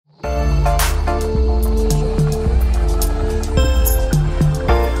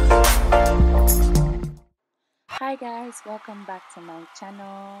guys, welcome back to my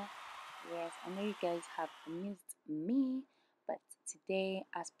channel. Yes, I know you guys have missed me, but today,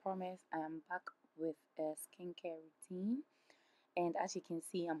 as promised, I am back with a skincare routine. And as you can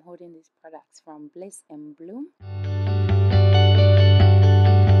see, I'm holding these products from Bliss and Bloom.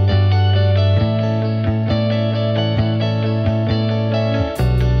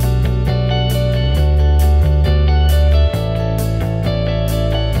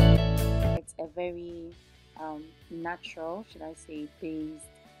 It's a very natural, should I say, based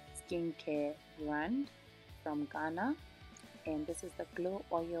skincare brand from Ghana, and this is the glow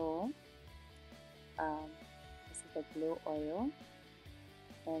oil. This is the glow oil,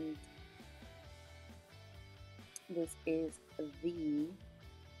 and this is the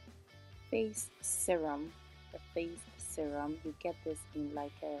face serum. The face serum, you get this in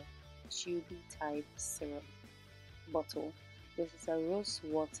like a tubey type serum bottle. This is a rose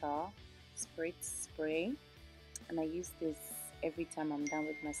water spray, and I use this every time I'm done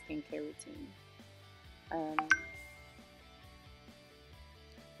with my skincare routine.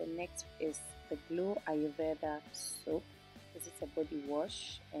 The next is the Glow Ayurveda soap. This is a body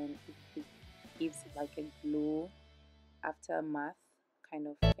wash, and it gives like a glow aftermath kind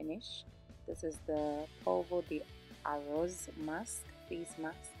of finish. This is the Polvo de Arroz mask, face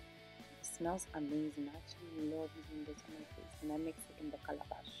mask. It smells amazing. I actually love using this on my face, and I mix it in the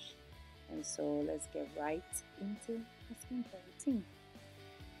calabash. And so let's get right into the skincare routine.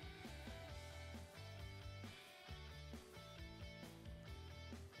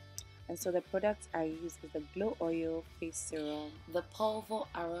 And so the products I use is the Glow Oil Face Serum, the Polvo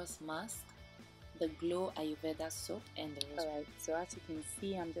Arroz Mask, the Glow Ayurveda Soap, and the Rose. Alright, so as you can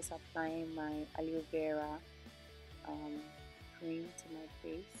see, I'm just applying my aloe vera cream to my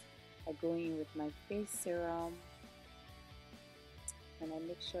face. I go in with my face serum, and I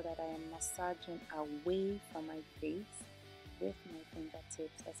make sure that I am massaging away from my face with my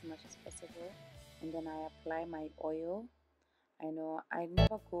fingertips as much as possible. And then I apply my oil. I know I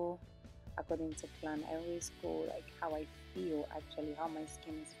never go according to plan. I always go like how I feel, actually, how my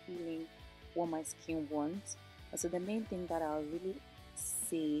skin is feeling, what my skin wants. And so the main thing that I'll really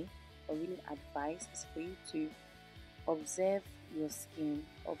say or really advise is for you to observe your skin,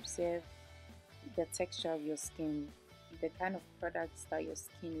 observe the texture of your skin, the kind of products that your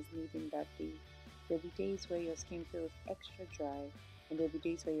skin is needing that day. There'll be days where your skin feels extra dry, and there'll be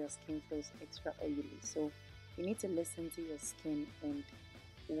days where your skin feels extra oily. So you need to listen to your skin and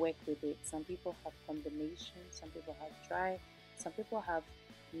work with it. Some people have combination, some people have dry, some people have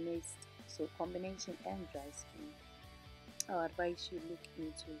mixed, so combination and dry skin. I'll advise you look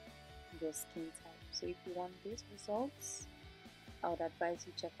into your skin type. So if you want these results, I would advise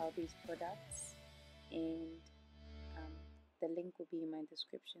you check out these products, and the link will be in my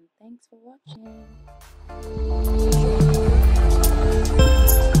description. Thanks for watching.